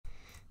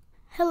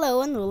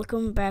Hello and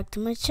welcome back to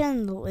my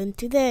channel, and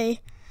today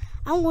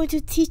I'm going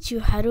to teach you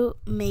how to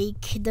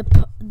make the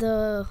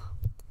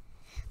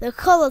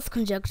Collatz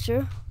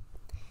conjecture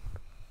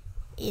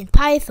in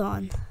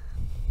Python.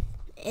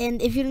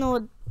 And if you know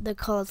what the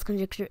Collatz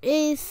conjecture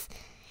is,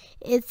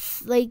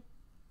 it's like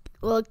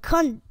a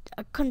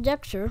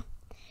conjecture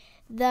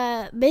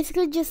that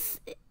basically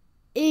just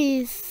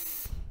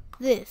is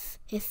this.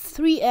 It's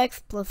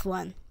 3x plus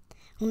 1. I'm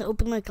going to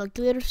open my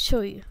calculator to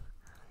show you.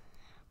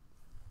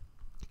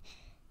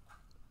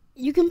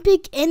 You can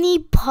pick any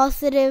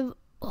positive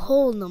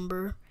whole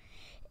number.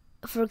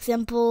 For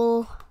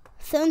example,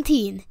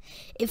 17.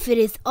 If it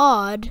is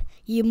odd,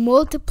 you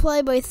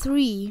multiply by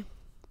 3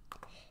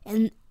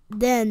 and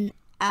then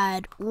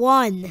add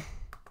 1.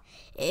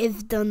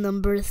 If the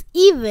number is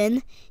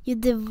even, you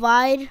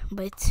divide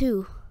by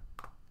 2.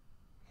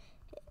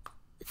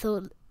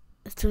 So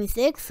it's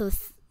 26, so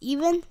it's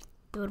even,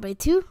 divided by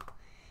 2.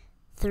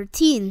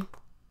 13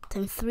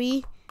 times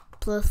 3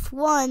 plus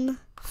 1,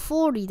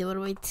 40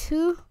 divided by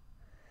 2.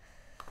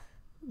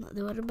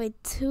 Divided by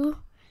 2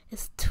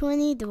 is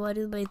 20,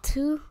 divided by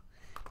 2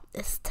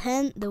 is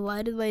 10,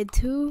 divided by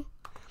 2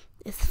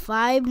 is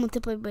 5,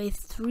 multiplied by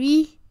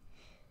 3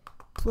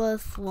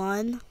 plus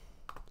 1,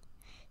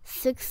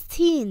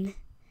 16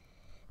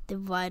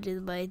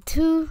 divided by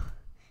 2,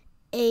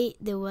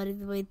 8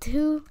 divided by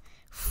 2,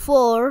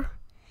 4,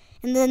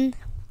 and then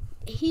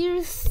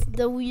here's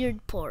the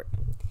weird part.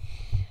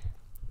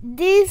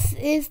 This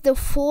is the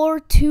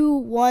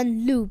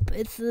 4-2-1 loop.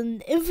 It's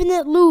an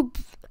infinite loop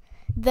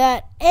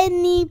that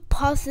any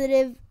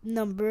positive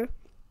number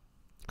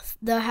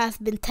that has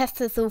been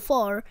tested so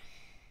far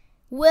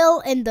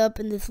will end up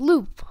in this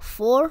loop.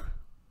 4,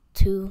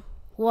 2,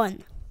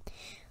 1.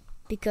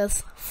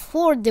 Because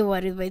 4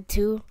 divided by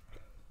 2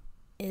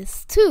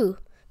 is 2.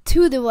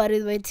 2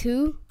 divided by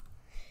 2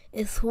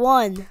 is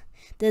 1.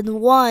 Then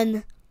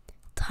 1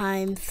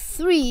 times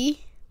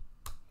 3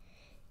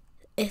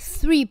 is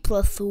 3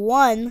 plus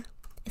 1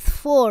 is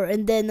 4.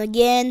 And then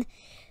again,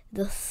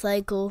 the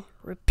cycle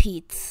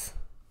repeats.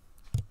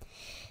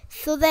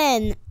 So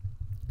then,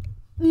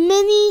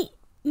 many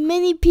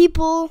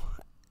people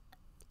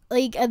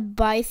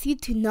advise you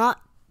to not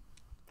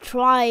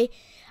try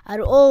at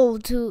all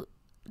to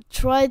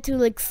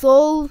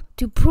solve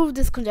to prove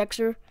this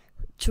conjecture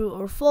true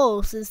or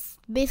false. It's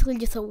basically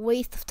just a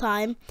waste of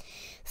time,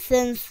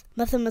 since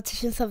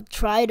mathematicians have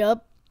tried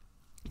up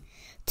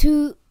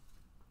to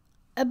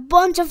a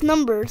bunch of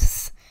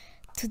numbers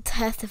to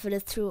test if it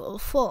is true or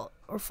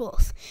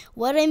false.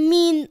 What I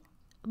mean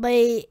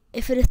by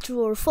if it is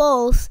true or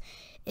false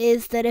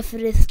is that if it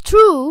is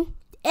true,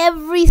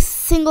 every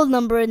single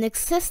number in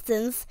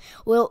existence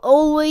will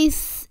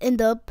always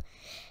end up,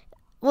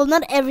 well,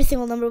 not every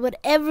single number, but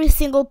every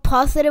single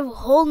positive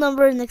whole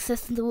number in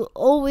existence will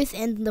always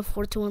end in the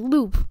 4-to-1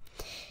 loop.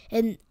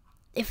 And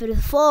if it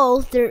is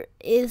false, there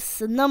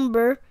is a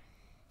number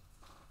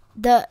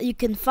that you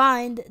can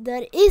find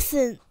that is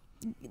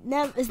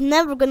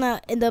never gonna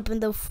end up in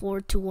the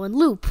 4-to-1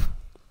 loop.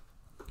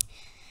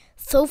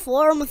 So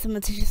far,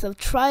 mathematicians have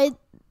tried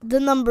the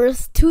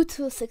numbers 2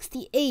 to the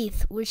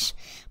 68th, which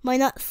might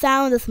not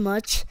sound as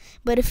much,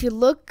 but if you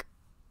look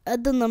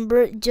at the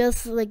number,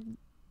 just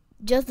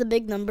the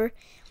big number,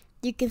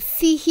 you can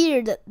see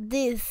here that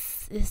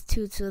this is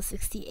 2 to the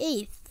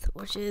 68th,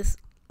 which is,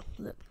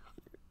 look,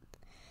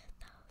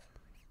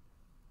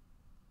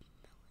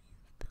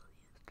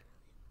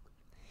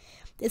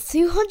 it's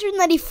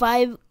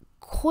 295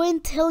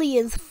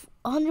 quintillions,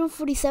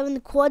 147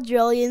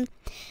 quadrillion,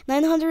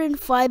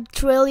 905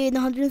 trillion,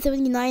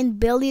 179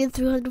 billion,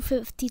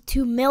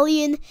 352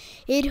 million,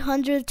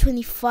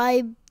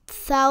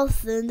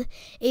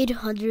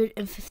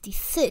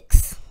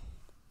 825,856.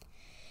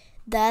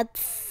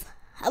 That's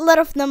a lot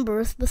of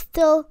numbers, but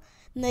still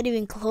not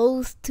even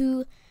close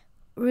to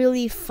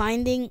really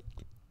finding,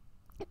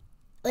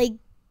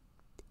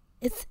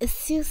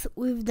 it's just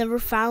we've never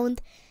found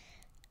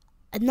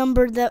a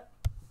number that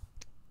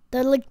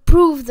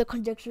proves the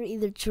conjecture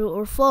either true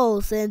or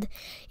false. And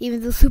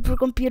even though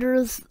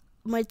supercomputers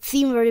might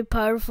seem very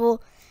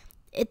powerful,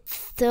 it's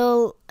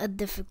still a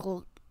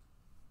difficult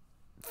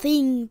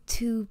thing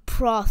to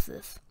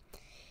process.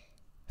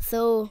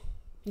 So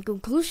in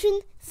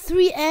conclusion,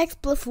 3x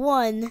plus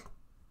 1,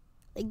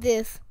 like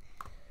this,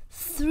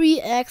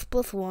 3x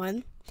plus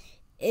 1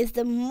 is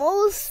the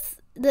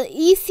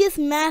easiest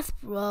math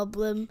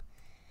problem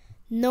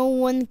no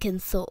one can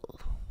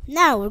solve.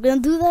 Now we're gonna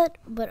do that,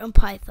 but on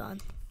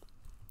Python.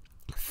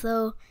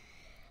 So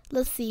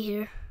let's see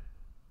here.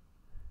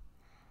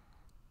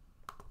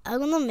 I'm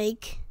gonna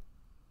make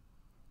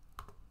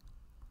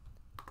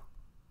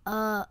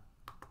a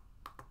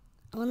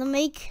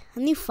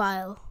new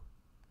file.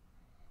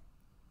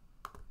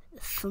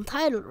 It's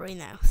untitled right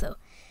now. So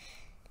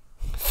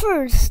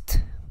first,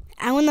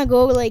 I wanna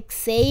go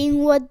saying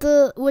what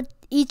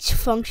each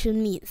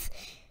function means.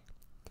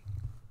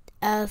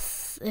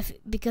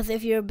 Because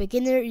if you're a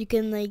beginner, you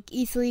can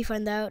easily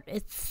find out.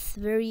 It's a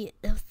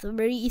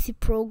very easy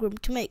program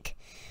to make.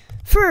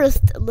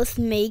 First, let's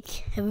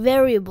make a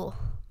variable.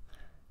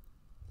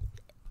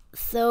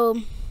 So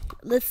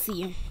let's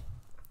see.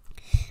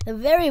 The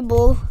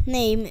variable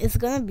name is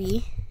gonna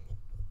be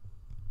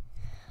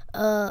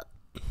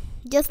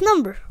just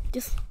number,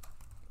 just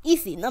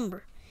easy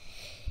number.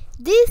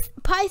 This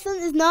Python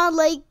is not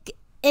like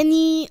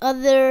any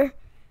other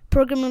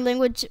programming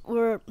language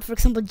where, for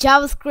example,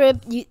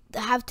 JavaScript, you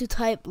have to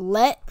type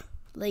let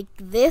like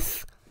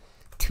this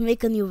to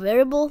make a new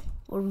variable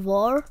or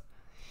var,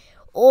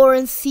 or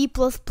in C++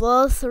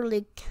 or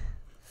like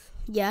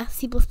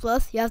C++,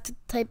 you have to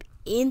type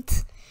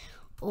int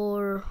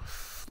or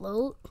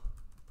float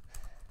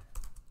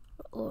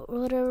or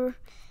whatever.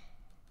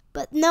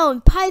 But no,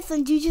 in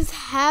Python you just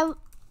have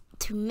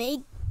to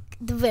make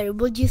the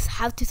variable, you just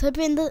have to type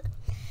in the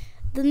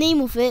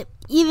name of it,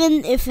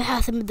 even if it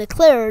hasn't been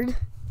declared,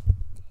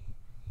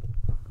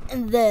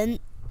 and then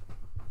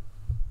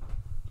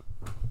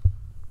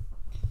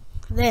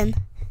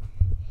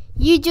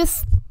you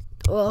just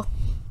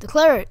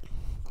declare it.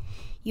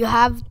 You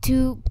have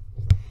to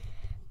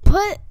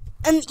put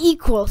an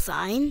equal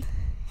sign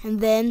and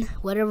then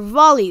whatever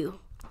value.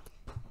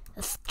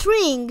 A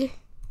string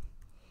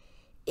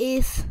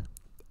is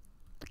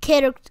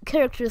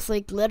characters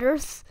like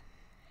letters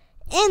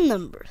and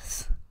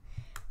numbers.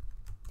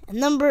 A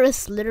number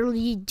is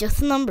literally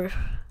just a number.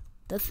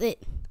 That's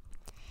it.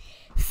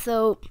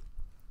 So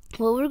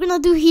what we're gonna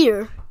do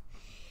here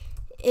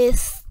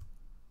is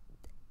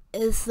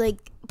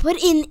like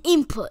put in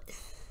input.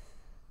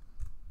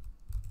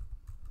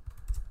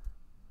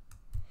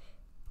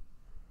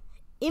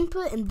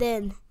 And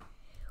then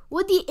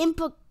what the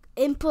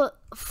input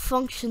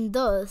function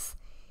does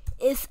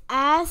is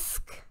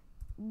ask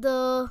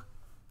the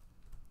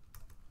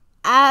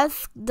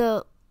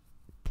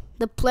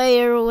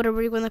player, or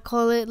whatever you're gonna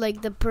call it,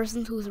 like the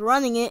person who's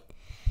running it,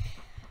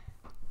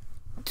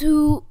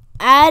 to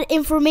add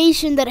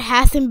information that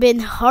hasn't been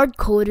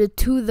hard-coded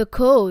to the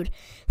code.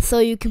 So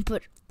you can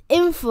put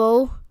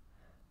info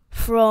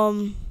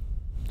from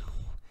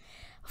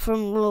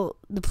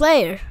the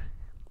player.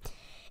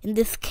 In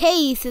this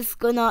case, it's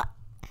gonna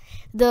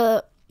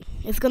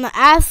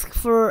ask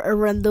for a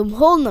random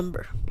whole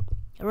number,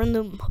 a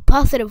random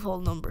positive whole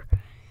number.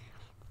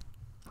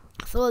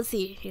 So let's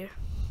see here.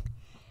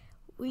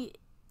 We're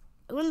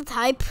gonna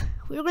type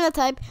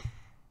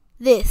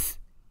this.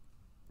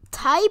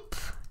 Type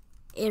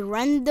a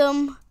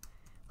random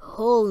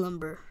whole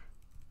number.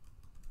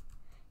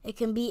 It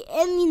can be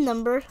any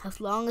number as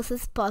long as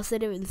it's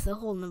positive and it's a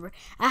whole number.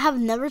 I have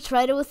never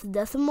tried it with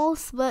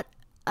decimals, but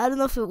I don't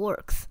know if it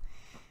works.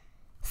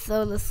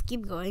 So let's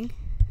keep going.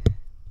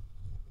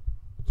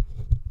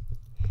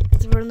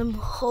 It's a random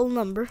whole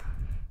number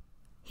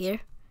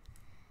here.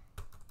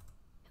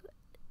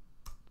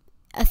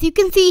 As you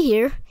can see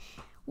here,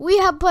 we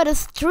have put a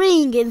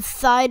string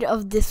inside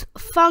of this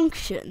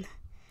function.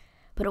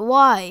 But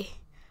why?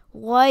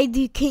 Why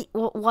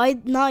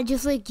not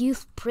just like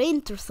use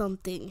print or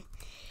something?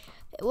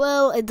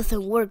 Well, it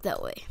doesn't work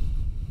that way.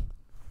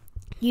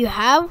 You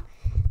have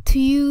to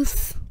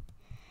use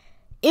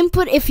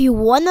input if you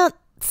wanna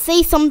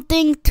say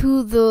something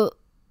to the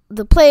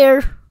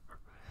player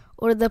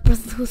or the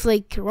person who's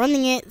like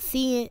running it,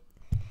 seeing it.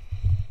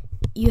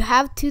 You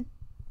have to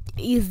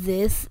use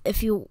this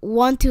if you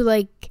want to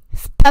like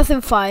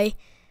specify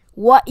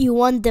what you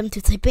want them to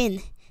type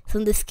in. So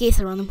in this case,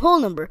 a random whole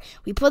number.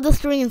 We put the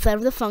string inside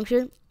of the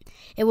function,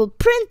 it will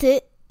print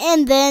it,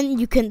 and then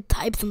you can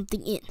type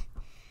something in.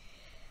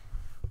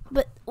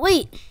 But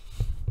wait,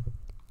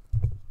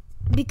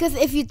 because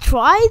if you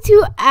try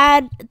to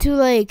add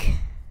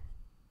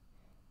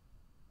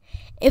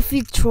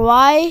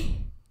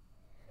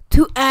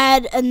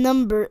a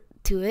number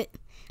to it,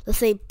 let's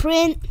say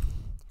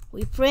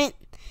we print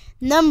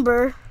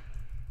number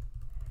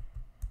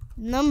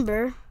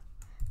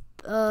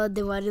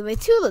divided by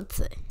 2, let's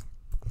say.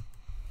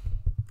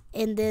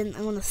 And then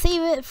I'm gonna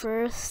save it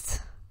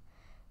first.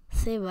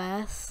 Save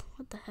as.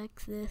 What the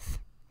heck's this?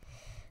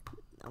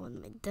 I want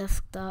my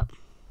desktop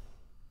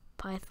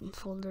Python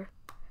folder.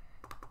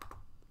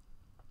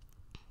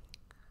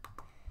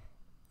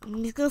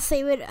 I'm just gonna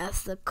save it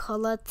as the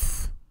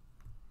Collatz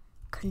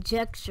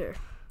Conjecture.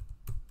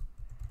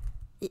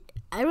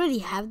 I already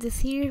have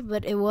this here,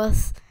 but it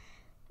was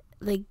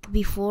like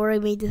before I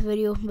made this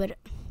video. But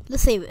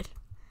let's save it.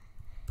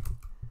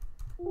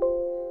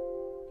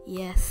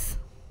 Yes.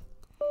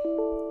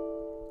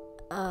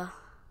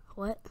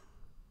 What?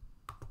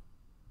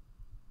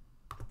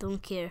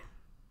 Don't care.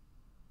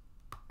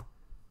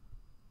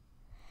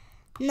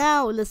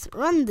 Now let's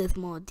run this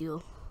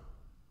module.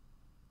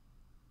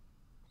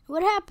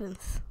 What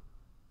happens?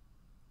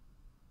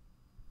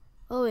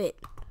 Oh wait.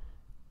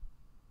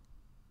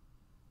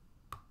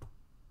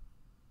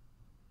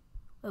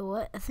 Wait,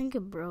 what? I think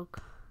it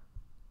broke.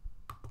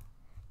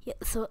 Yeah,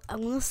 so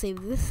I'm gonna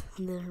save this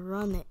and then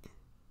run it.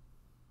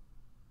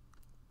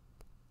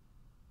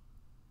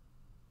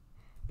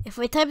 If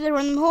I type the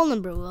random whole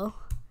number, well,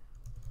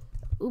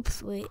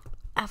 oops, wait,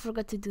 I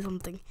forgot to do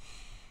something.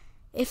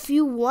 If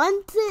you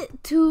want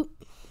it to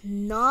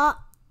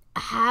not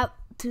have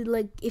to,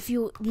 like, if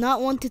you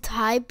not want to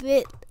type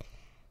it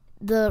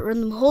the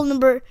random whole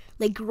number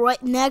like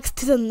right next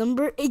to the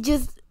number, it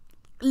just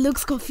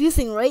looks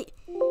confusing, right?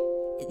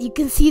 You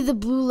can see the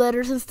blue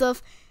letters and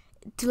stuff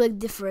to like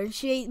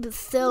differentiate, but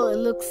still it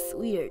looks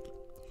weird.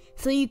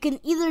 So you can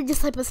either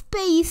just type a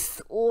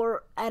space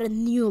or add a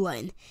new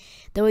line.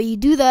 The way you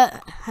do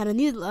that, add a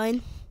new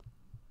line.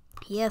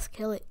 Yes,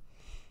 kill it.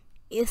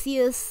 Is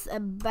use a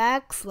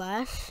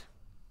backslash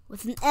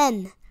with an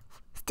N,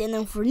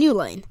 standing for new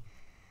line.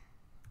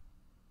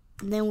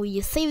 And then we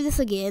just save this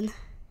again,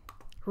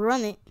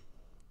 run it.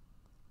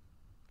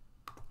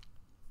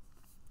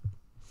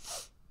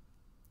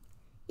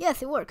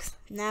 Yes, it works.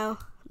 Now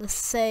let's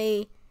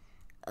say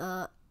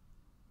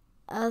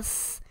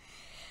as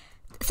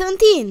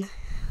 17,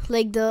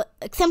 like the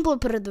example I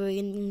put at the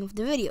beginning of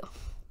the video.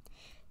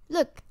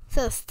 Look, it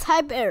says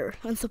type error,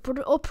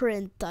 unsupported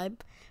operand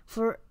type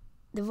for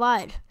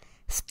divide.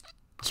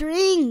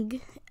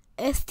 String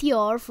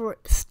str for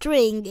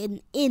string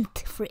and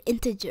int for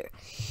integer.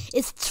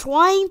 It's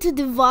trying to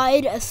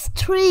divide a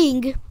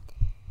string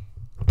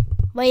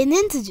by an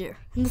integer.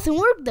 It doesn't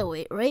work that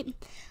way, right?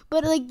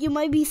 But like you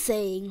might be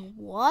saying,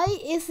 why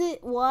is the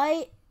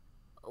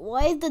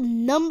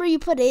number you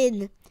put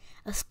in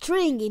a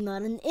string and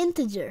not an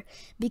integer?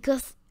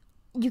 Because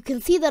you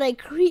can see that I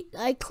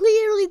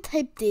clearly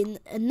typed in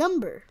a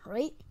number,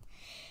 right?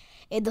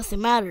 It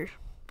doesn't matter.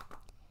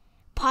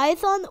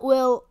 Python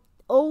will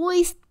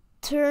always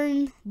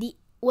turn the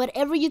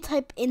whatever you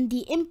type in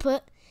the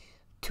input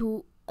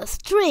to a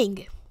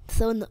string.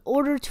 So in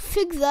order to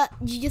fix that,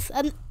 you just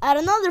add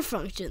another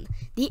function,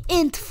 the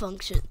int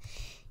function.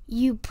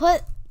 You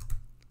put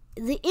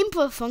the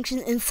input function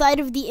inside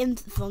of the int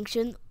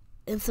function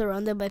and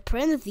surrounded by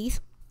parentheses.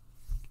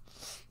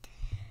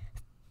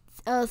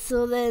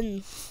 So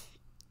then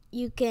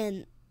the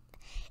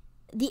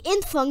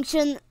int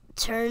function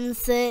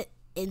turns it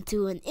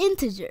into an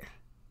integer.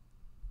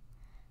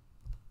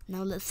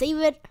 Now let's save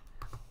it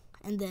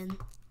and then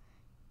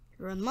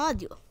run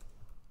module.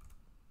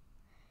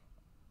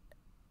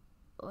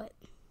 What?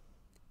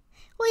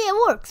 Well, yeah,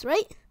 it works,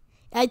 right?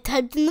 I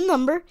typed in the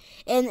number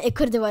and it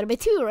could divide by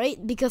 2,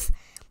 right? Because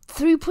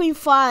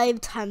 3.5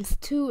 times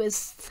 2 is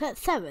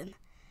 7.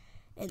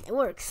 And it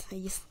works.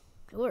 It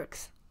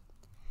works.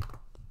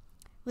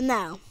 But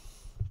now,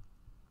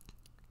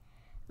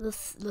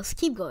 let's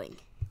keep going.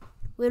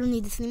 We don't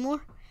need this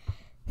anymore.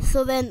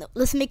 So then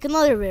let's make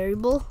another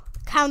variable,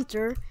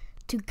 counter,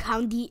 to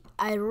count the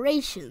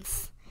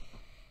iterations.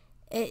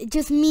 It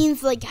just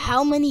means like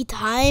how many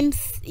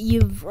times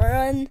you've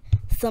run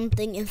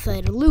something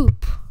inside a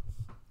loop.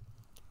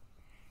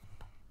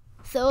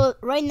 So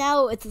right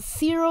now it's a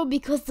 0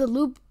 because the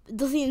loop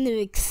doesn't even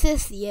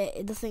exist yet.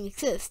 It doesn't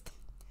exist.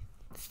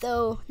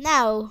 So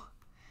now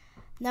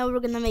we're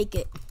gonna make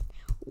it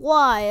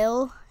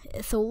while.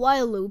 It's a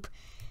while loop.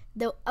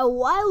 A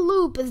while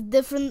loop is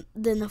different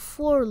than a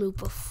for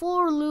loop. A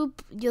for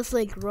loop just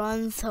like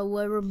runs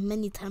however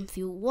many times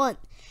you want,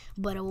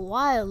 but a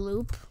while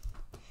loop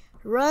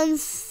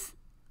runs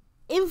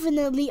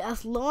infinitely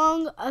as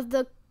long as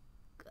the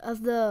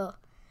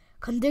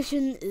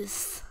condition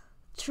is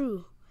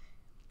true.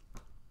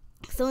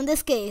 So in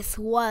this case,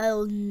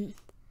 while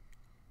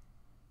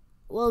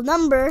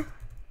number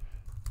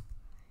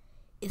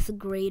is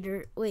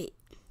greater,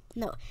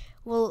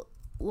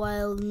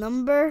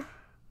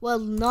 while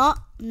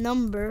not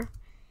number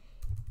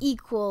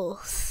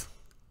equals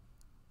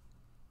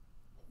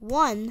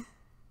 1,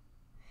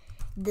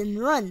 then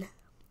run.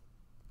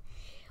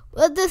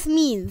 What this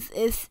means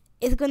is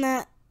it's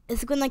gonna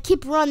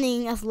keep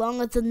running as long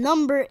as the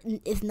number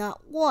is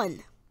not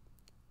 1.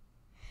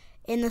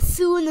 And as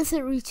soon as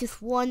it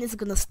reaches 1, it's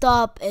gonna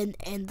stop and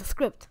end the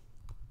script.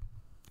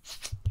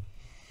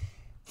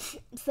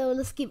 So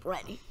let's keep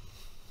writing.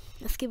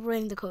 Let's keep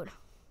writing the code.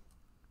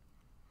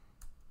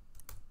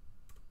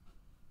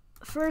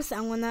 First,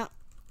 I'm gonna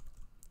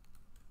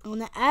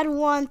add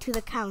 1 to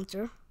the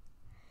counter,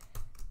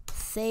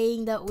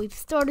 saying that we've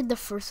started the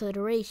first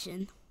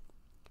iteration.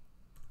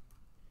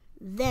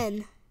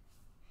 Then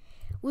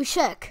we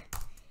check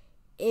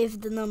if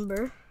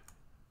number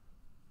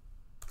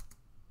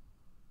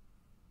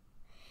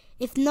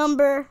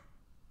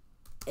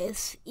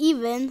is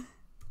even.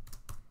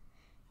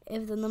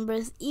 If the number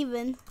is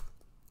even,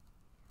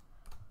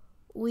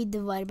 we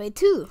divide by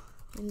 2.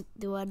 We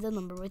divide the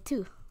number by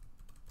 2.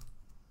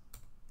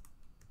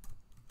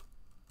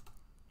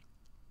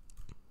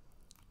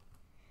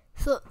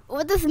 So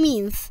what this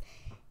means,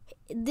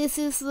 this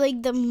is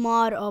like the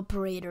mod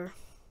operator.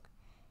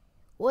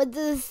 What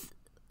this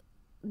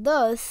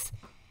does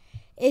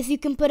is you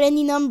can put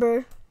any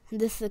number, in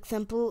this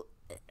example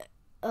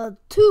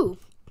 2,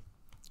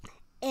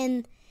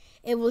 and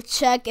it will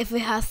check if it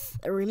has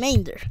a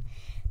remainder.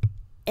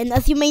 And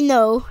as you may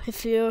know,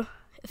 if you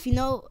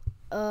know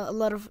a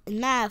lot of in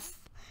math,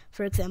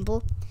 for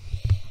example,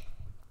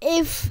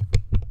 if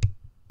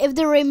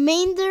the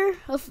remainder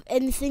of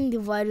anything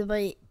divided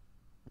by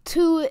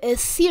 2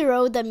 is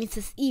 0, that means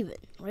it's even,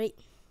 right?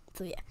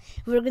 So yeah,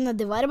 we're gonna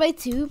divide it by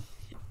 2,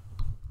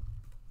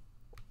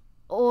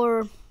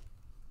 or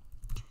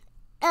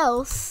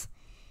else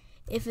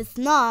If it's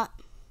not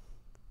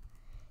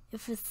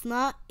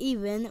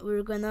even,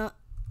 we're gonna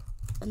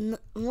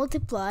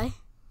multiply.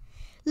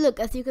 Look,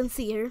 as you can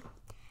see here,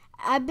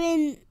 I've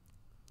been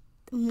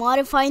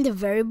modifying the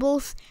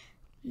variables,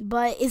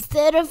 but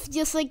instead of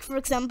just like, for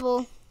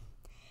example,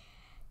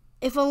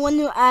 if I want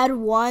to add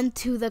 1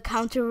 to the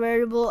counter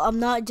variable, I'm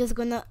not just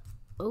gonna,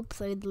 oops,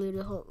 I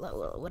deleted the whole,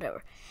 well,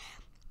 whatever.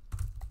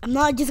 I'm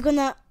not just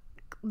gonna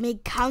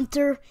make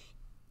counter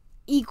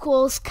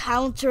equals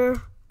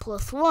counter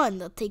plus 1.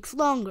 That takes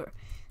longer.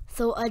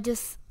 So I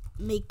just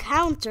make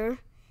counter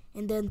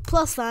and then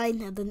plus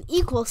sign and then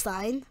equal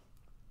sign,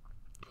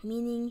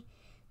 meaning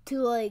to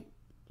like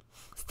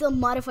still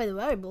modify the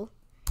variable,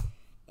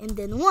 and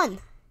then 1.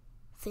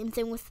 Same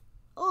thing with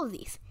all of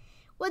these.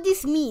 What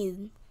these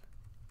mean,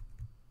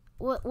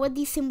 what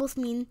these symbols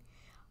mean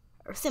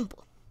are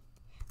simple.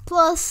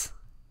 Plus,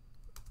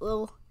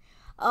 well,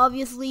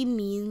 obviously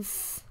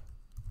means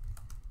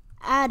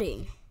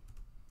adding.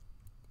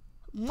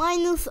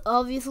 Minus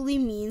obviously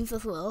means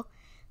as well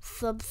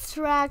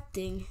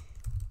subtracting.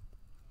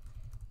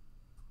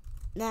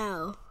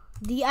 Now,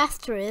 the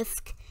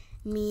asterisk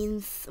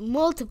means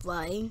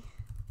multiplying,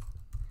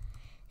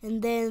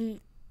 and then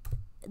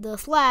the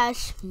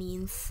slash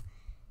means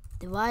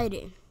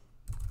dividing.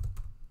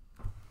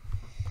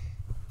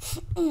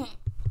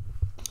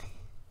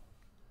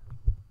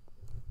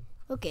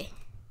 Okay,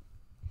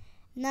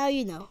 now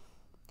you know.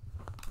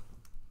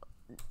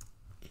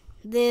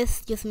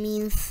 This just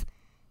means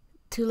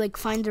to like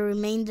find the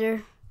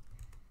remainder,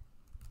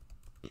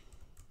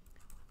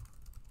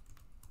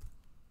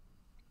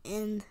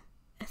 and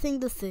I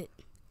think that's it.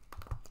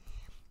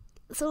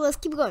 So let's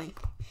keep going.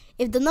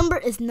 If the number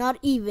is not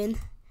even,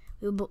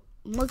 we'll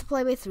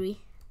multiply by 3,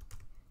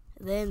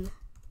 then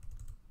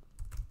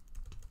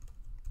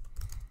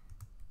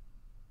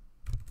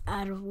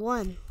add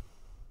 1.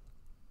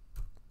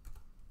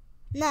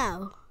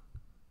 Now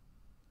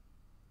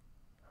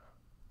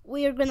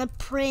we are gonna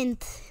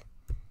print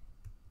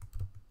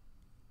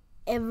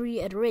every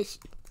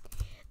iteration.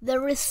 The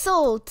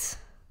result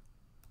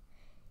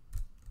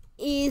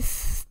is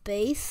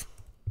space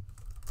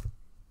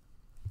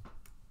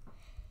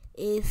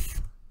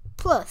is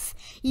plus.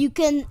 You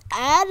can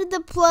add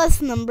the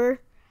plus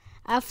number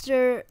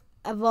after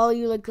a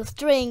value like a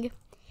string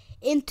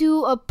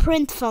into a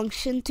print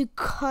function to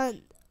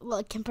well,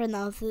 I can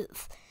pronounce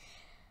this.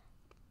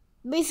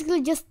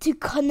 Basically just to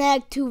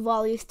connect two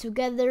values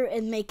together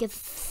and make it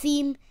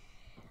seem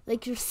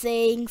like you're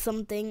saying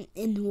something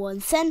in one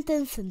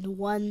sentence and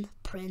one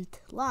print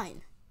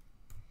line.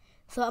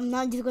 So I'm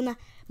not just gonna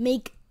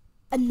make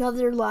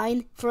another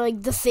line for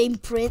like the same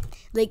print.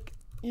 Like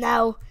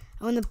now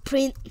I wanna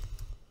print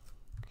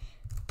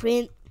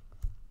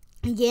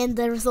again,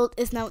 the result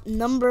is now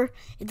number.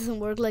 It doesn't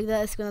work like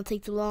that, it's gonna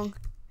take too long.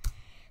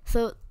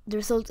 So the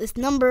result is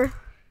number,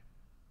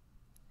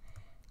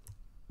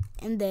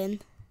 and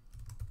then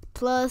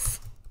plus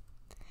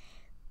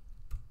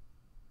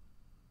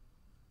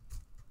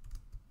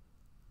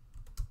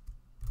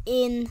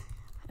in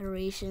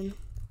iteration,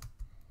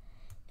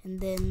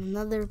 and then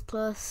another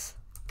plus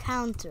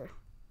counter.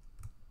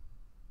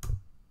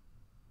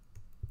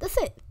 That's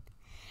it.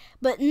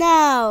 But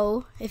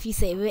now if you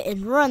save it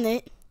and run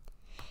it,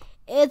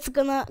 it's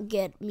gonna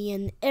get me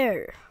an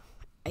error.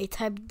 I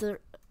typed the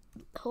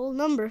whole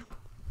number.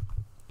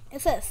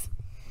 It says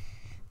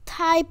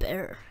type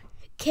error,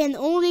 can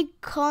only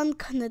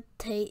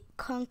concatenate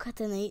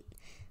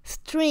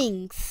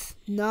strings,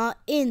 not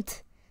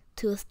int,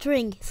 to a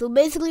string. So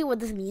basically what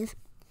this means,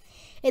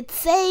 it's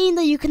saying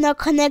that you cannot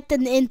connect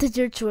an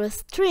integer to a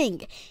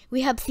string.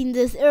 We have seen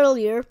this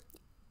earlier,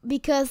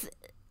 because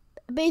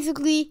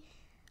basically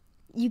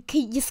you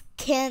just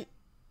can't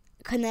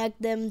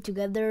connect them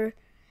together.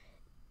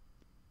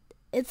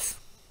 This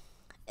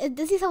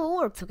is how it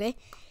works, okay?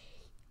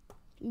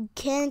 You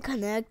can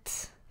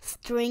connect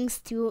strings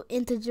to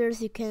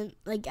integers, you can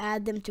like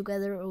add them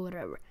together or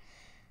whatever.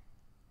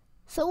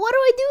 So what do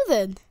I do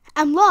then?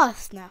 I'm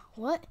lost now.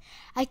 What?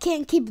 I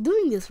can't keep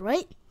doing this,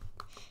 right?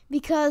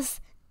 Because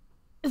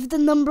if the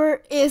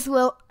number is,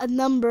 well, a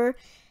number,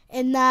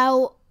 and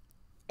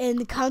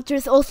the counter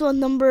is also a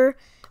number,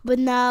 but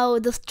now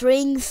the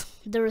strings,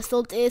 the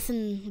result is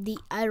in the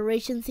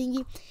iteration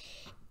thingy,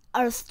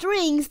 are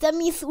strings, that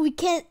means we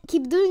can't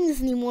keep doing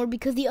this anymore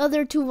because the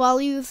other two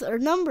values are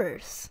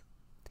numbers.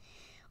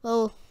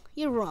 Well,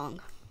 you're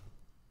wrong.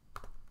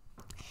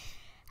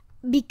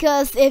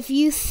 Because if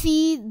you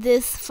see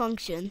this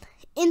function,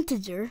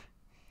 integer,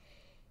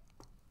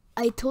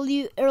 I told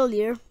you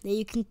earlier that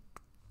you can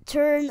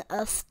turn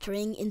a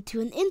string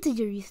into an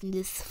integer using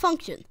this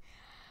function.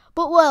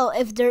 But well,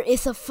 if there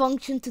is a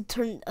function to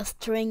turn a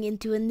string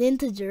into an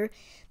integer,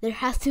 there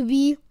has to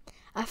be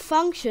a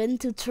function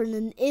to turn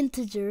an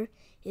integer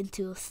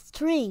into a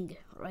string,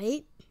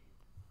 right?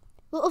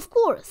 Well, of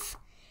course.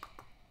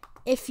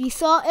 If you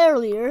saw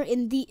earlier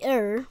in the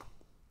error,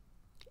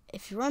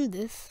 if you run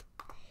this,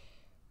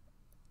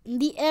 in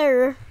the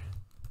error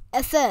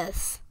it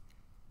says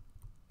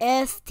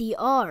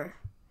str.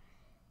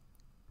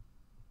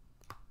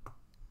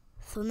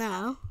 So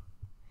now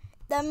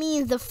That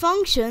means the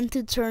function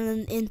to turn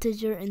an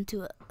integer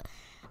into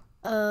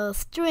a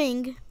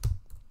string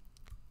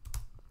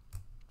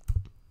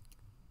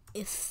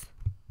is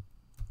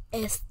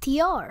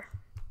str.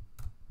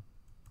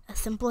 As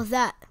simple as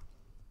that.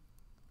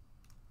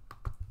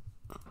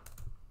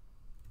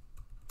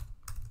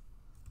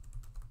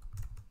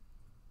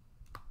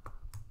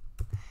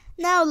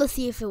 Now let's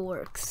see if it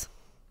works.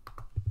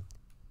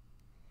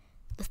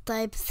 Let's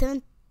type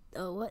 17.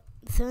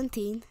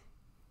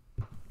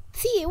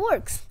 See, it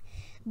works.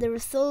 The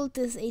result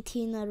is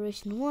 18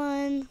 iteration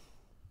 1.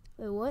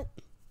 Wait, what?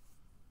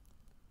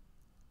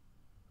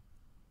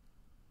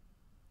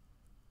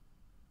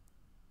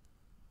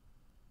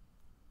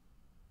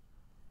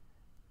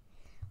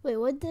 Wait,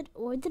 why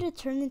did it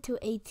turn into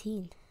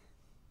 18?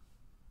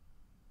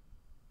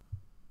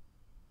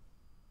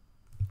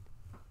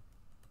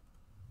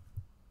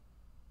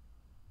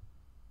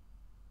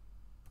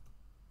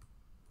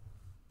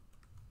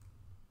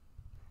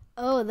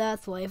 Oh,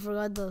 that's why I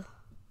forgot the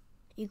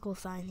equal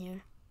sign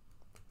here.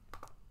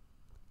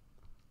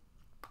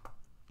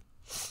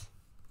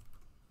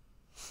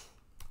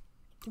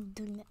 Keep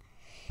doing that.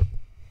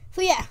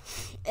 So yeah,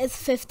 it's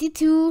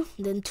 52,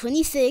 then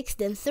 26,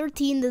 then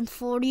 13, then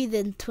 40,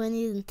 then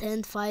 20, then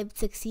 10, 5,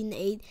 16,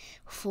 8,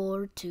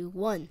 4, 2,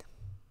 1.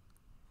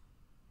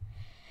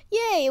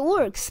 Yay, it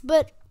works,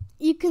 but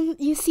you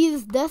see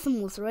these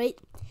decimals, right?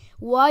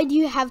 Why do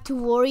you have to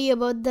worry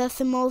about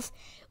decimals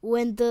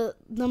when the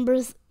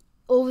number's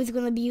always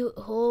gonna be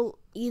whole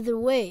either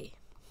way?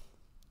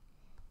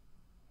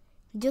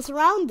 Just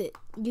round it.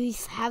 You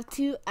just have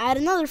to add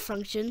another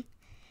function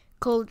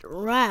called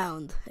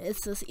round.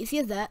 It's as easy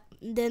as that.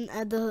 Then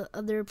add the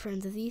other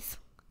parentheses,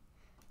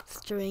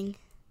 string.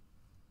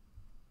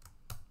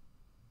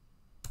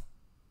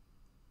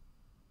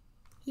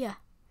 Yeah.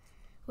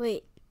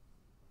 Wait.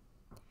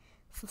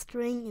 So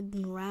string and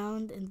then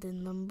round and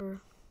then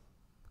number.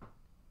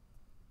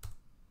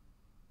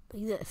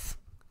 Like this.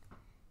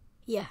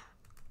 Yeah.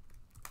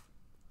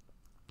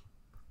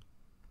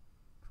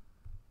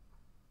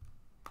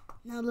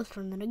 Now let's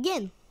run it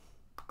again.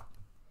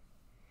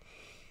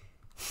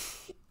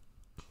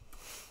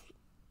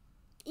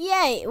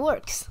 Yay, it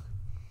works.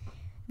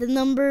 The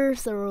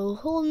numbers are all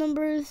whole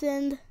numbers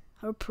and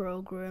our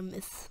program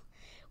is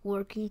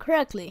working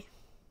correctly.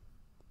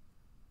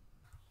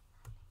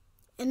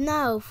 And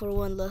now for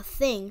one last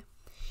thing,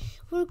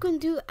 we're going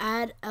to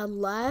add a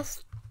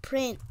last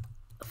print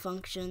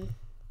function.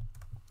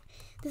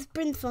 This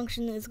print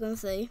function is going to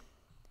say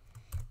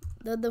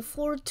that the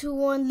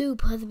 421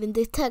 loop has been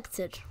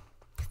detected.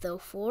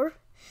 So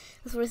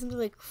let's write something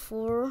like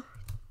 4,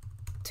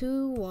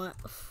 2,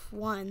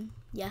 1,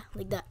 yeah,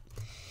 like that.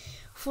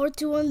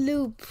 421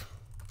 loop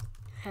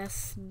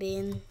has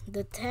been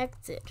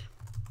detected.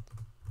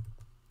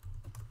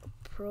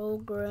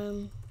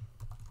 Program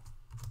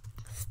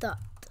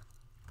stopped.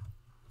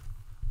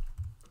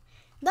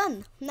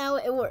 Done. Now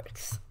it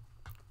works.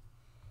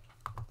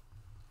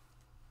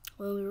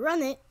 When we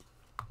run it,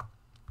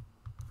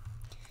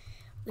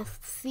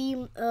 let's see.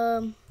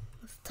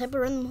 Let's type a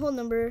random whole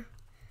number.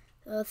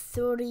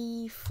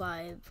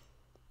 35.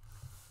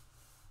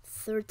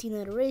 13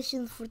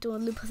 iterations.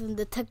 421 loop has been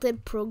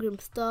detected. Program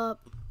stop.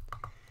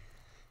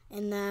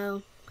 And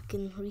now I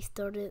can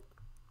restart it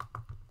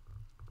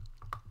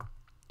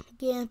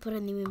again. Put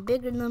an even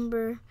bigger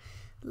number,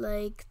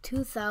 like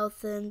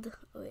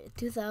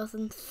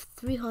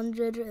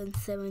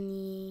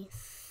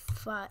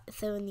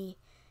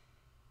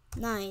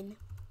 2,379.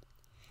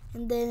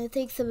 And then it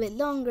takes a bit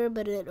longer,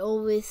 but it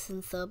always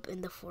ends up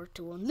in the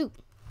 421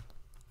 loop.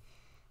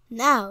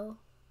 Now,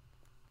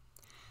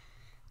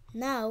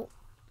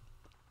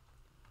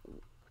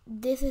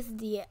 this is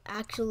the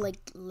actual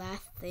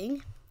last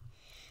thing,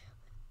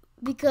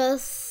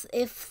 because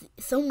if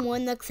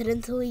someone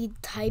accidentally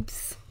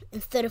types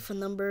instead of a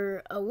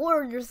number a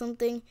word or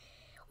something,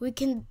 we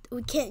can't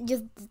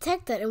just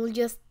detect that. It will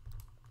just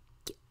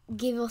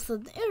give us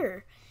an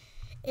error,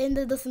 and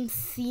that doesn't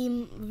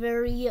seem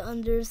very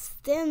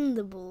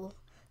understandable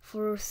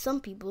for some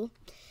people.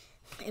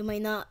 It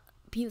might not.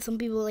 Some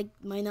people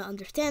might not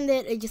understand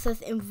it. It just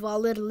says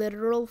invalid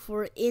literal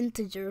for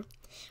integer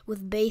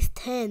with base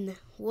 10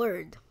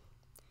 word.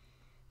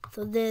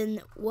 So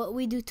then what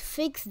we do to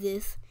fix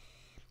this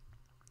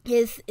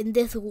is, in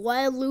this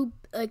while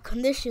loop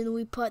condition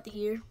we put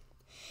here,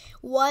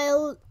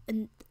 while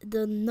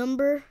the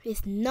number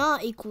is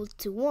not equal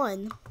to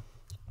 1,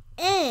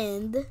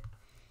 and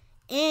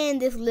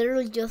it's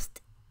literally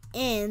just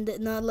and,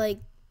 not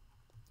like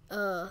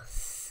other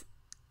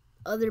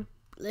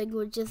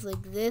languages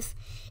like this.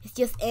 It's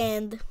just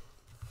and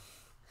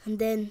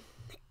then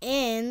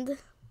and,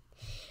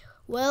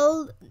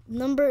 well,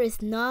 number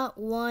is not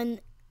 1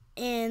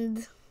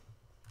 and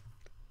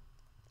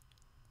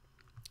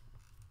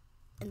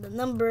the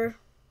number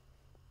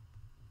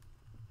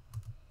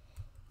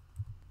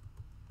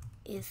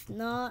is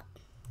not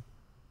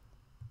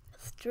a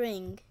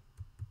string.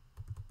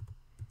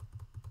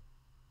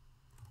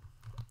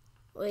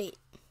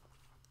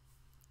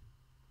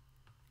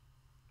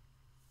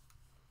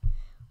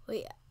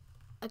 Wait,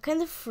 I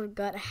kind of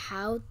forgot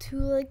how to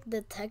like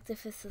detect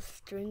if it's a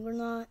string or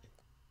not.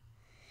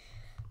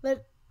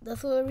 But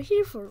that's what we're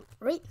here for,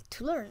 right?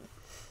 To learn.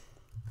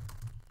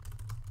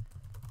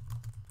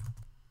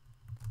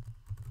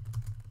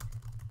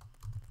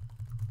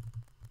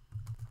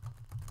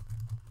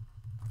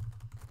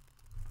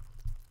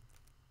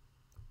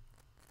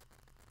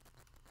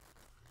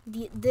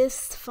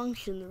 This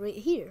function right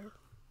here.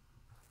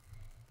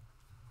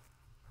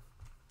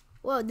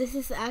 Well, this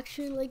is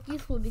actually like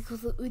useful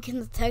because we can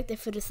detect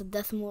if it is a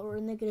decimal or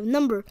a negative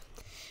number,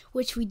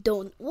 which we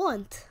don't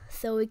want.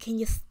 So we can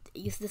just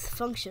use this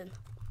function.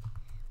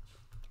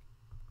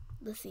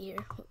 Let's see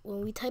here.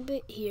 When we type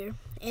it here,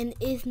 and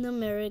is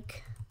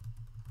numeric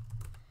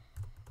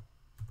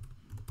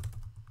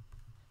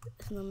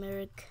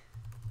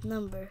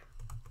number.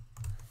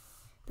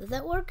 Does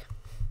that work?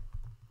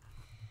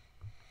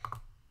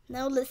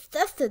 Now let's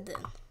test it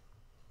then.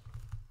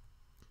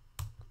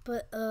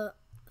 But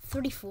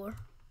 34.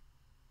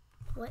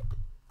 What?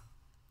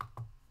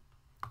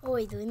 Oh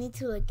wait, do we need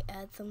to like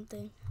add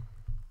something?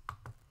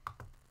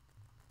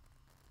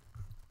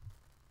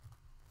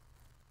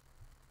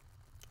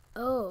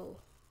 Oh.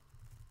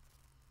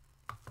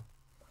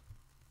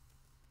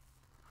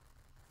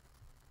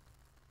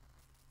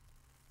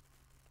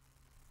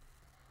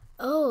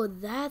 Oh,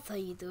 that's how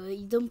you do it.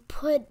 You don't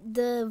put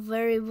the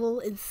variable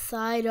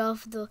inside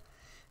of the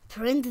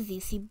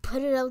parentheses. You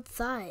put it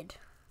outside.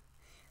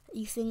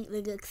 Using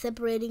like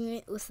separating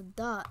it with a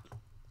dot.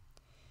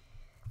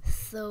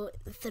 So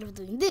instead of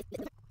doing this,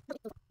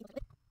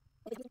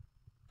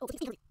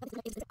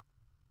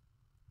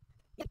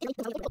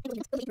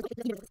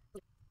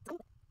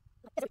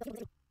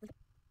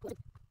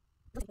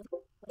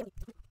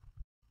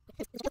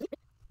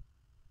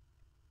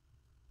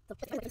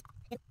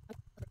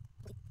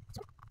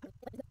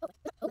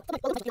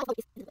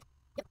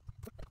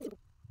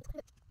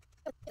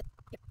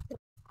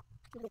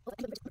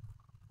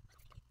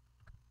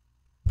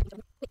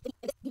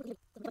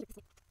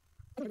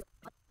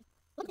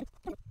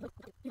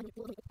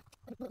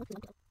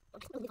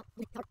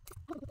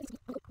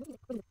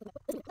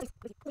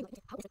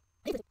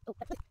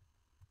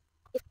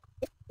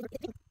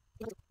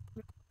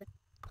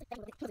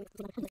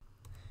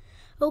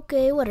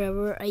 okay,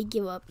 whatever, I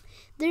give up.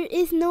 There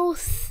is no,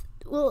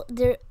 well,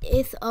 there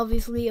is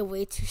obviously a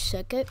way to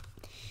check it,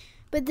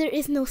 but there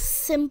is no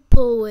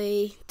simple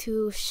way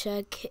to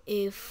check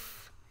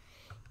if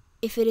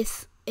it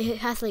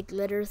has like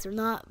letters or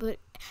not. But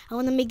I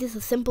want to make this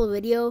a simple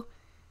video,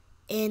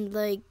 and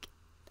like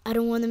I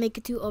don't want to make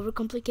it too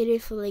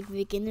overcomplicated for like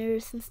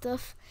beginners and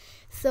stuff.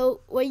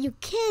 So what you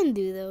can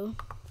do though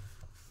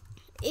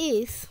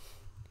is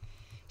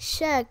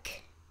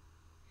check.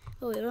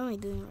 Oh wait, what am I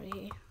doing right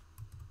here?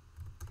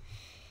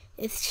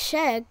 Is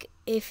check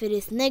if it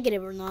is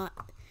negative or not,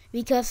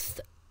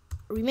 because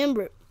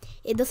remember,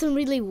 it doesn't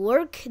really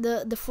work.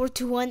 The 4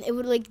 to 1, it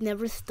would like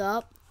never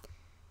stop.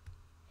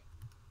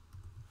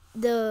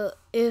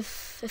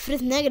 If it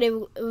is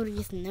negative, it would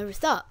just never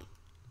stop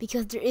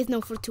because there is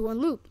no 4 to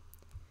 1 loop.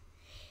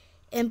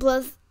 And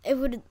plus, it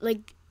would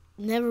like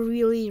never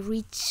really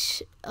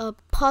reach a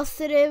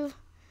positive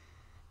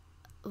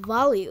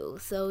value.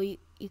 So you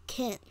just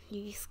can't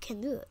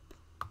do it.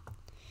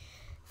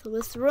 So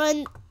let's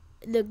run.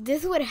 Look,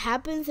 this is what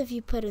happens if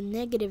you put a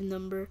negative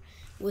number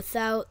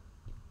without,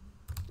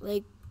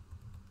 like,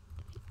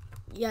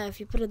 yeah, if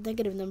you put a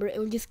negative number, it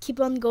will just keep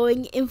on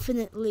going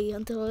infinitely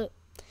until it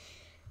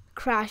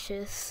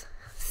crashes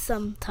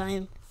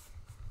sometime.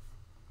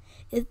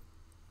 As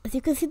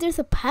you can see, there's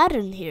a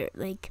pattern here.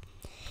 Like,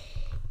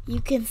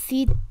 you can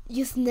see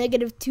just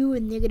 -2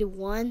 and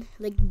 -1,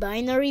 like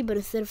binary, but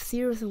instead of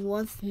zeros and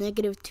ones,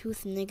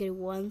 -2s and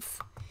 -1s.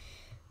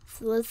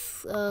 So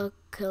let's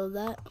kill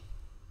that.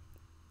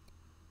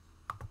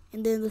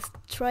 And then let's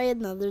try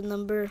another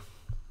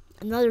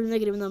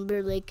negative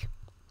number, like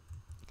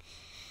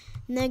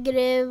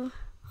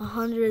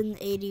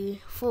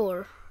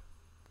 -184.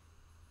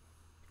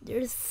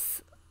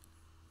 There's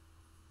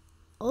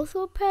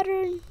also a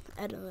pattern.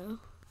 I don't know.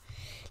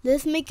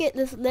 Let's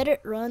let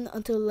it run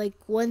until like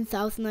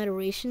 1,000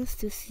 iterations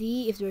to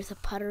see if there's a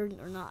pattern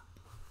or not.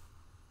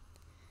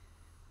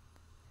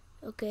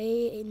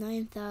 Okay,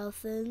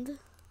 9,000.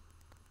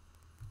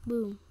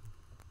 Boom.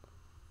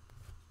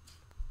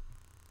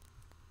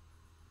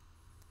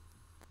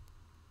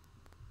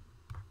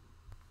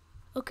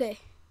 Okay.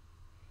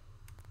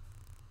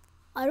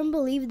 I don't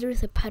believe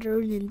there's a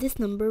pattern in this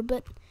number,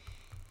 but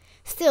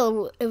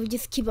still, it would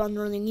just keep on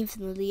running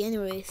infinitely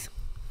anyways.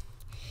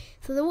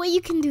 So the way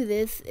you can do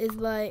this is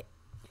by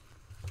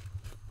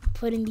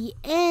putting the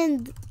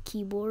AND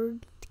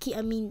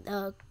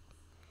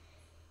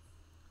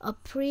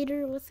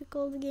operator, what's it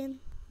called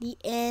again? The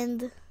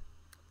AND,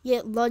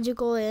 yeah,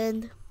 logical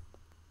AND.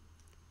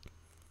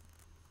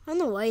 I don't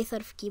know why I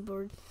thought of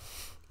keyboard.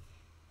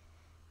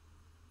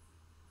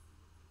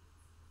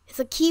 It's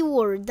a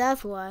keyword,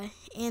 that's why.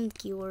 And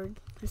keyword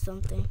or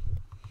something.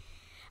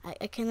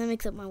 I kind of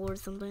mix up my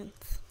words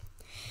sometimes.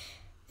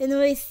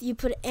 Anyways, you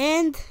put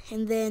AND,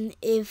 and then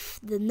if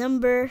the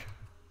number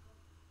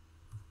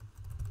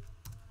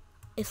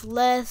is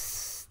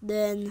less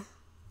than,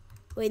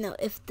 wait, no,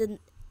 if the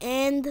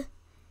end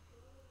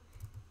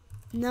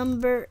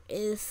number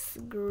is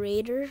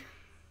greater.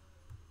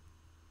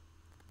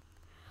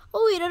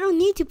 Oh wait, I don't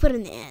need to put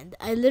an and.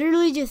 I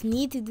literally just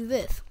need to do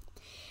this.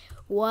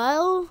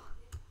 While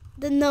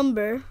the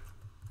number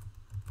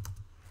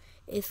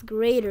is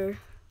greater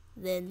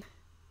than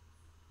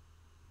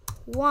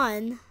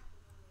 1,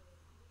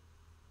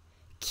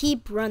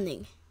 keep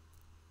running.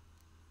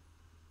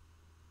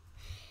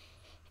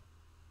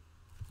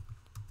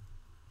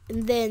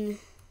 And then,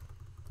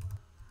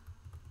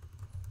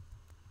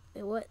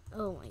 wait, what?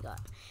 Oh my god.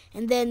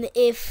 And then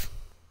if,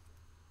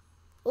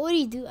 what do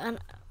you do? Oh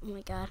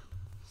my god.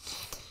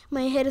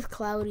 My head is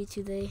cloudy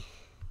today.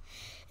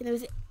 And it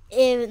was,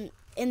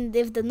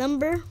 if the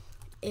number,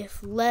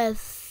 if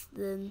less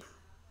than,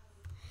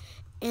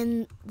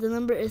 and the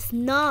number is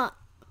not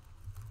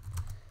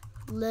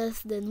less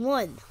than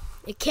 1.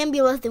 It can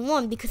be less than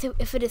 1 because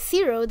if it is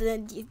 0,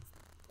 then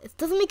it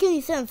doesn't make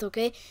any sense,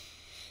 okay?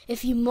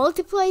 If you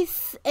multiply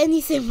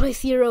anything by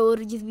 0, it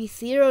would just be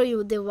 0. You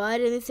would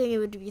divide anything, it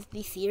would just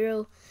be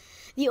 0.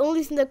 The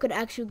only thing that could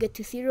actually get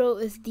to 0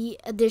 is the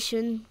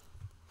addition,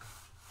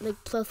 like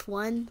plus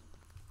 1.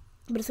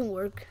 But it doesn't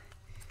work.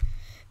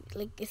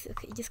 Like, it's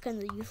just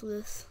kind of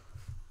useless.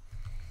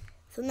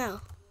 So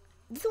now,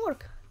 it doesn't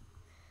work.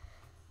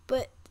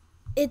 But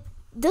it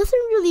doesn't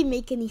really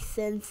make any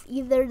sense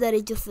either that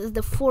it just says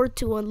the 4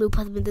 to 1 loop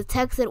has been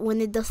detected when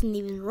it doesn't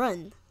even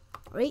run,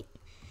 right?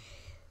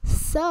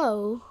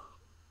 So,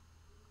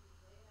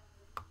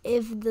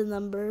 if the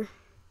number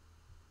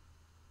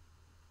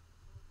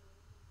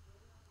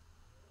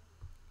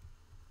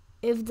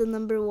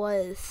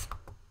was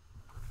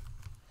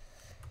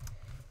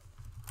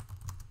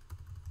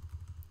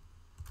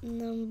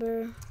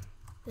number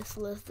is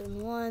less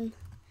than 1,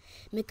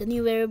 make a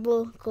new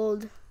variable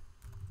called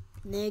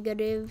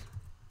negative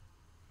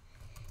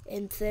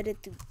and set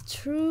it to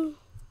true.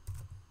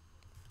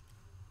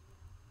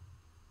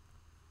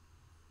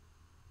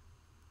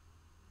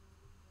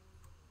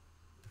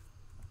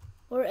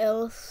 Or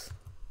else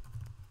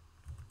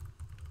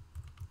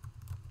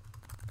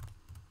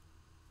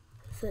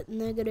set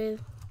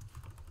negative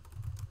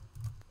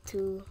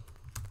to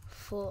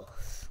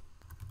false.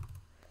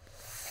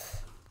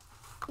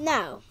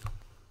 Now,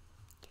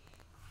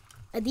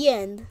 at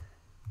the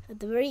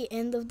very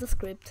end of the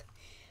script,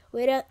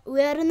 we add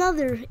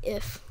another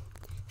if.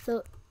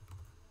 So,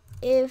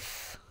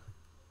 if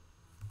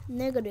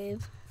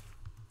negative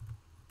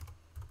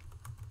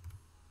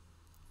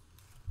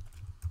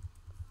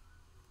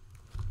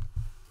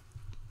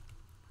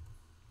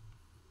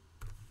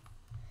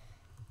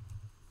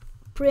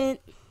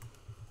print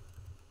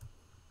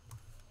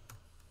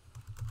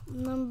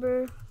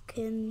number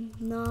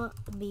cannot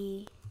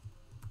be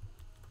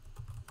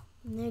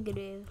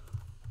negative,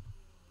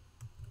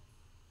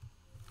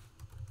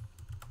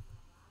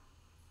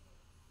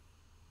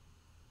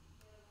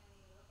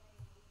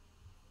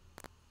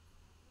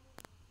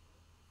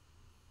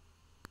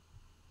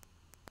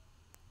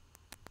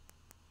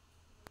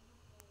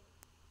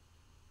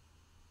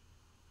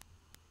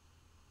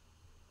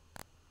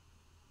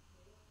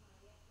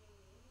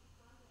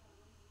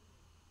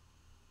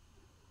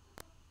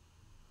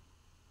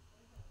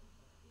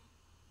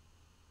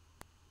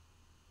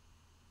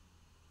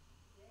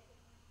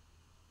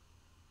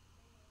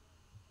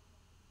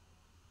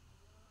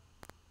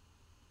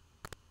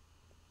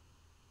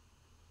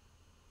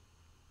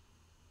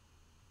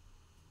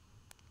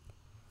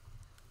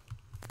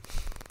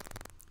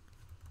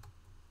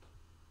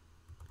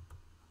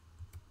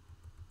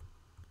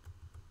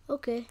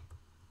 okay,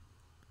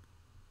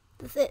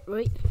 that's it,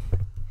 right?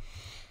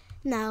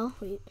 Now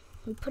we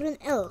put an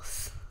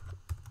else.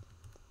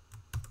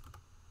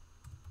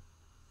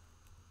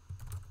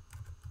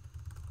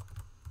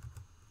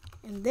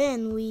 And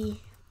then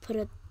we put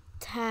a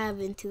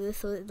tab into this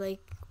so it like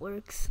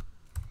works.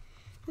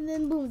 And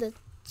then boom, that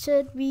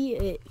should be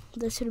it.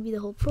 That should be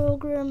the whole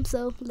program.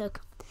 So look,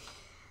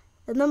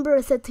 the number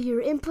is set to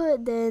your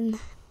input, then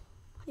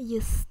it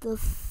just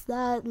does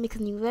that, makes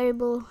a new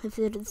variable. If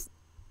it is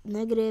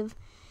negative,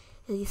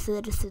 you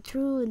set it to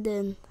true, and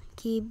then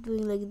keep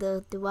doing like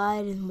the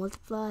divide and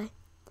multiply,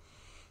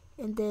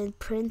 and then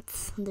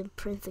prints, and then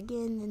prints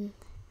again, and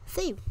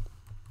save.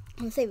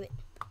 And save it.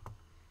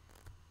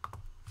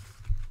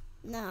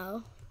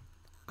 Now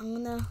I'm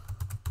gonna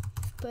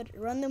put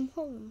random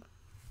home.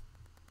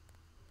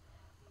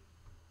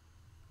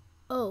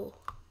 Oh,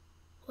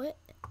 what?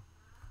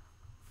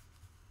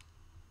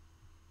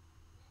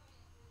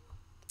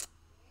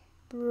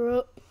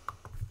 Bro,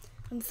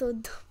 I'm so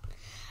dumb.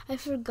 I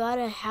forgot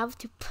I have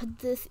to put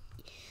this.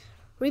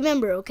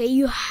 Remember, okay,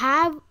 you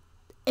have,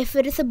 if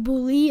it is a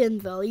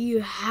Boolean value,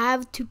 you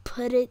have to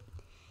put it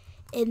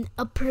in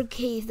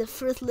uppercase. The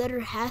first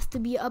letter has to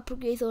be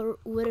uppercase or it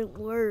wouldn't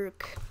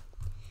work.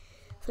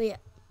 So yeah,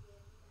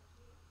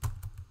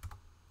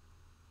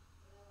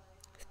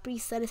 it's pretty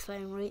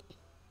satisfying, right?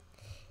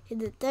 It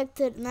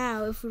detected.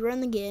 Now if we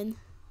run again,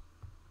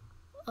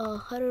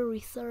 how to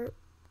restart?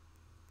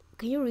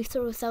 Can you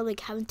restart without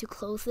like having to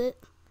close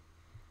it?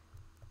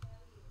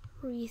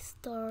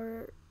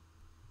 Restart.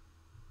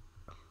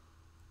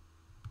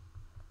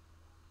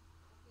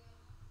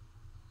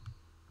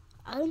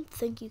 I don't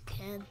think you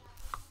can.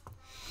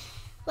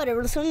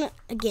 Whatever, let's run it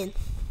again.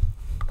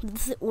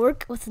 Does it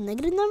work with a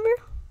negative number?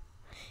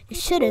 It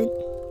shouldn't.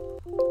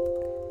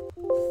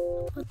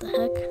 What the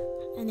heck?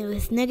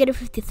 Anyways, negative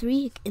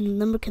 53, and the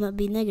number cannot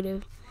be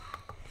negative.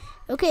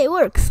 Okay, it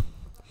works.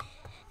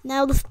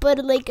 Now let's put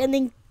it like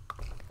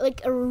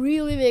a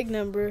really big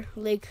number.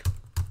 Like,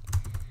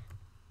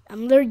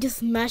 I'm literally just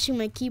smashing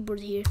my keyboard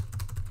here.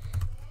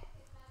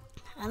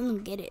 I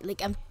don't get it.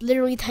 Like, I'm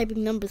literally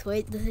typing numbers.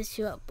 Why does it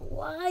show up?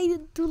 Why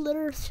did 2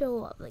 letters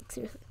show up? Like,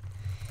 seriously.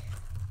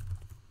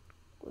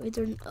 Wait,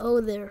 there's an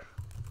O there.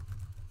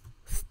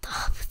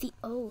 Stop the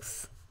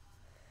O's.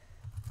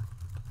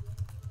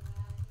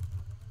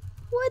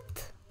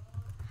 What?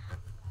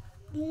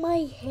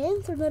 My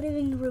hands are not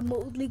even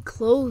remotely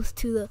close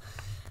to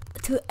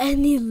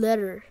any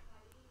letter.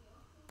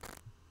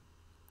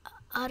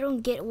 I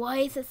don't get why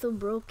is it so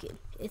broken.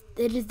 It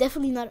is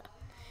definitely not.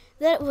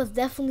 That was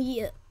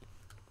definitely.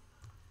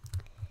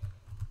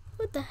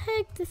 What the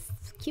heck? This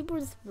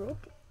keyboard is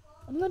broken.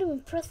 I'm not even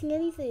pressing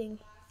anything.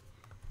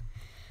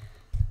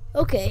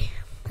 Okay,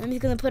 I'm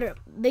just gonna put a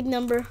big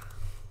number,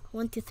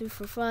 1, 2, 3,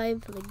 4,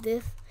 5, like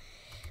this.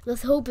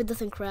 Let's hope it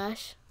doesn't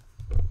crash.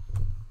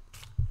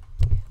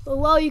 Oh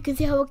wow, you can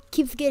see how it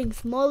keeps getting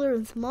smaller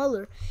and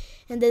smaller,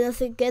 and then as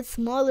it gets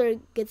smaller,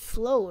 it gets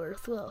slower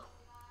as well.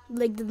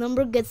 Like the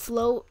number gets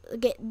smaller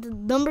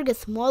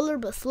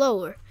but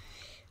slower.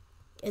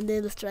 And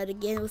then let's try it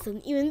again with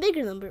an even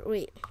bigger number.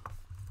 Wait,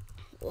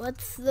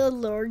 what's the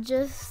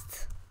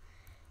largest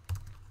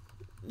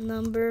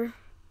number?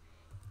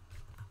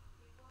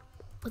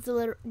 What's the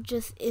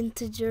largest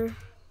integer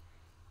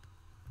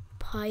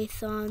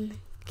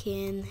Python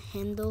can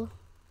handle?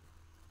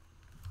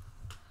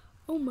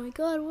 Oh my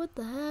god, what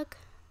the heck?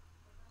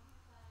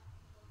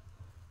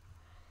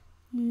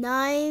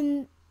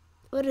 9,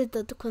 what is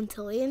that,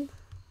 quintillion?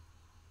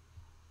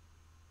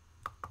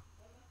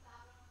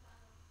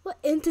 What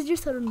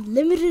integers are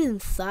limited in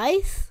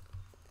size?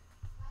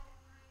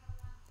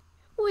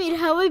 Wait,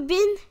 have I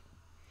been?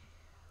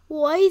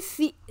 Why is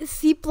C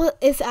plus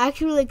is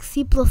actually like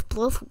C++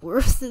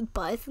 worse than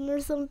Python or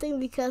something?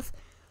 Because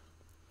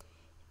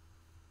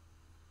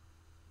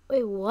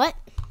wait, what?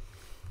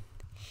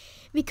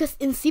 Because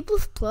in C++,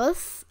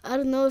 I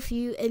don't know if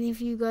any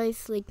of you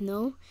guys like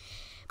know,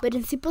 but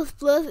in C++,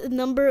 a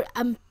number,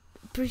 I'm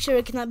pretty sure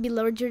it cannot be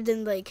larger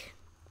than like.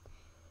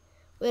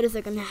 Wait a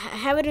second, I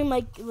have it in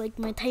my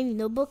my tiny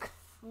notebook.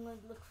 I'm gonna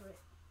look for it.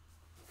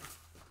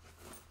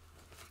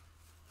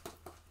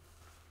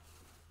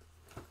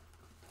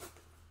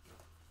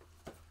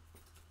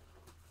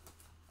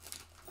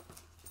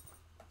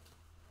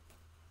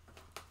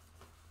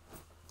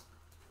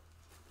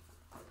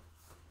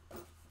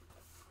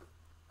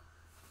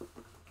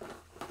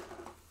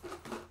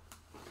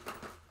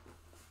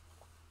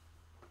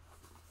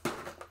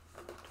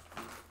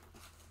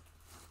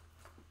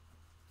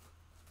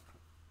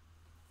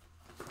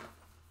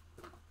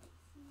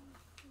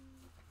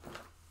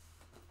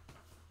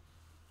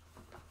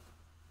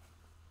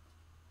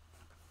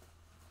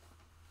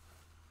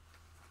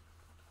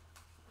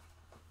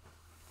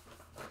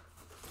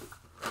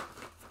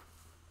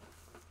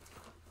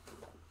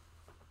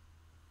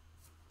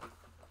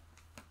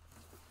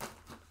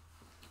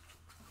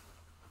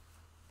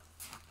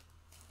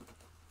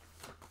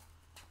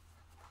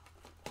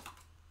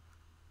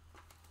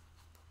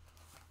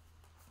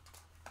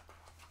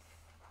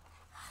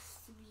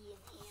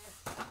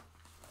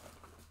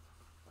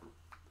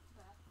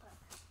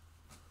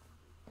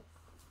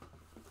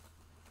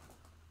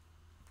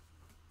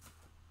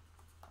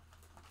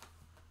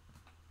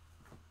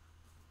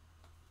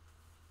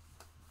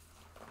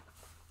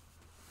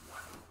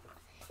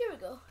 Here we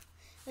go.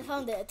 I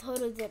found it. I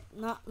totally did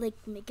not like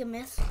make a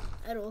mess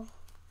at all.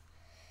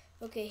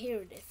 Okay, here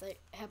it is. I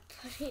have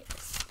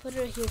put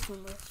it here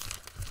somewhere.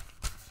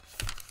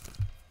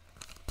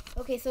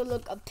 Okay, so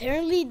look.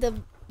 Apparently,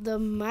 the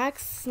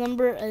max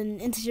number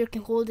an integer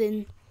can hold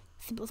in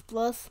C++,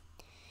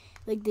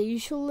 like the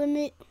usual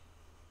limit,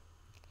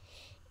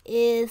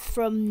 is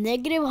from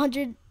negative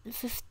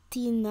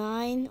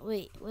 159.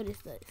 Wait, what is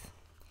this?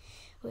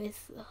 Wait,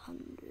 it's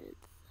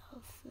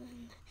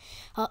 100,000.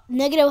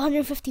 Negative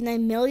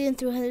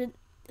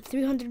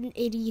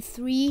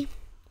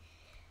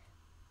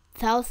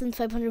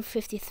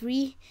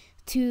 159,383,553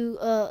 to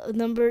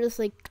numbers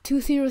like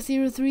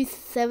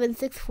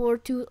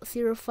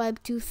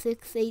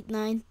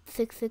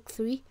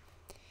 20037642052689663.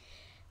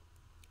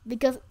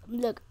 Because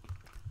look,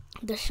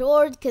 the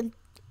short can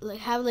like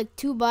have like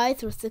 2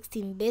 bytes or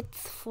 16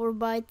 bits, 4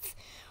 bytes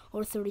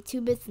or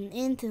 32 bits, and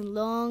int, and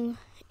long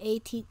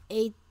 8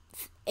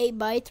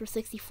 bytes or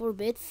 64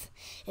 bits,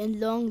 and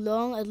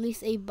long at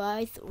least 8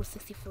 bytes or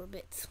 64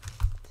 bits.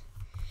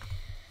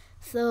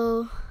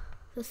 So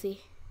let's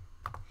see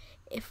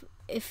if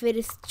it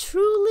is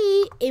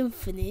truly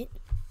infinite.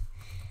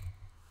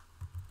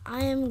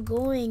 I am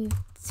going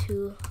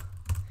to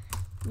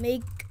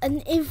make an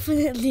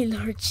infinitely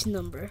large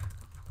number.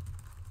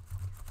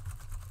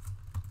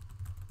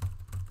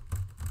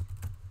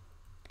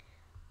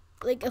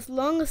 like as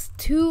long as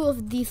 2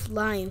 of these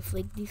lines,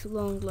 like these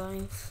long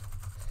lines.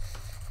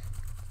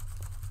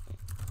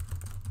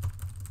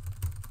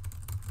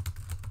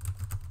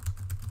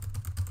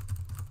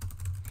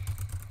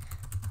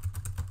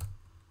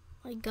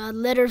 My God,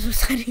 letters are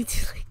starting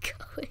to like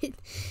go in.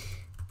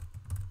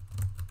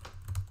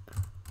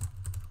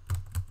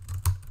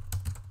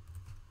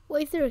 Why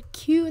is there a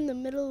Q in the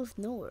middle of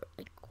nowhere?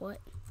 Like what?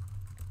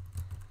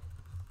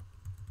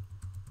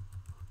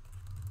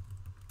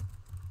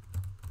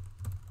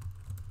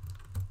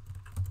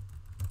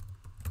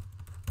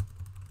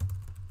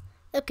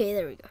 Okay,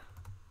 there we go.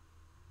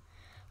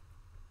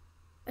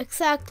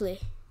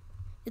 Exactly.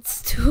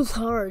 It's too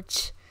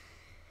large.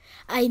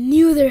 I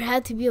knew there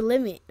had to be a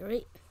limit,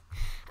 right?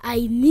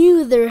 I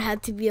knew there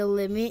had to be a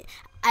limit.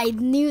 I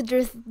knew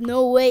there's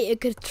no way it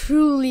could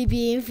truly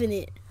be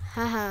infinite.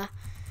 Haha.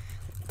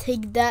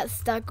 Take that,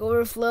 Stack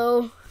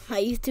Overflow. I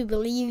used to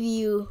believe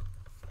you.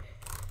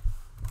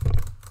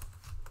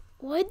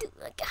 Why do,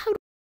 like, how?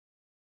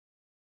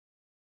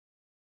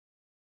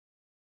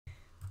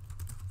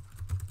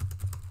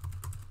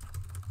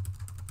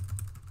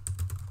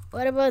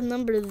 What about a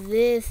number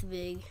this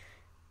big?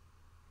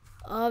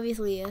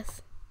 Obviously,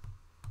 yes.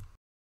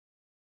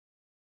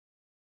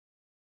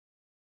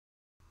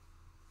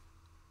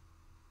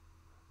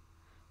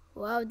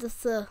 Wow,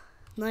 that's a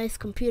nice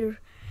computer.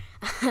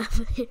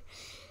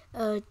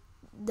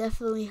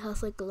 Definitely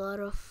has like a lot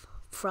of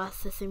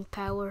processing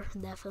power,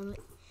 definitely.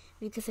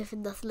 Because if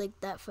it does like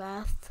that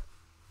fast,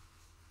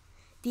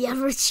 the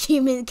average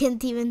human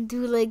can't even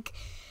do like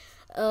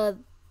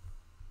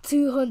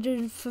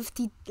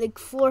 250, like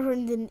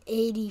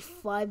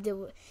 485,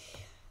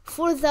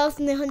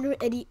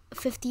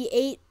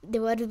 4,958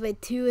 divided by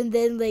 2, and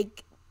then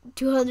like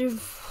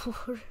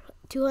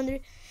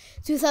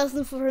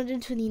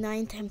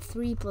 2,429 times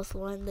 3 plus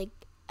 1. Like,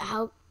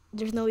 how?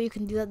 There's no way you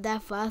can do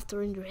that fast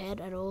or in your head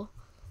at all.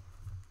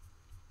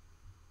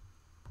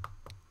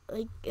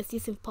 Like, it's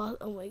just impossible.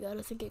 Oh my God,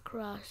 I think it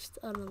crashed.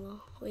 I don't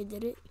know. Wait,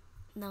 did it?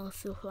 No, it's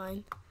still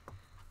fine.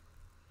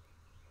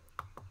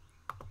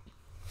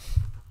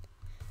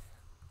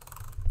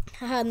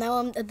 Haha, now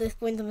I'm at this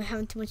point, I'm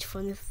having too much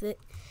fun with it.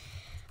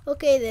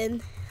 Okay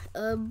then,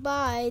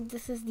 bye.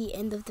 This is the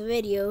end of the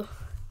video.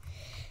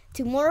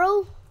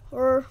 Tomorrow,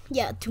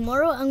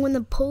 I'm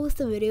gonna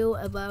post a video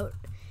about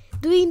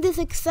doing this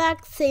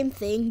exact same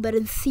thing, but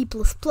in C++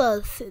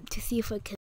 to see if I can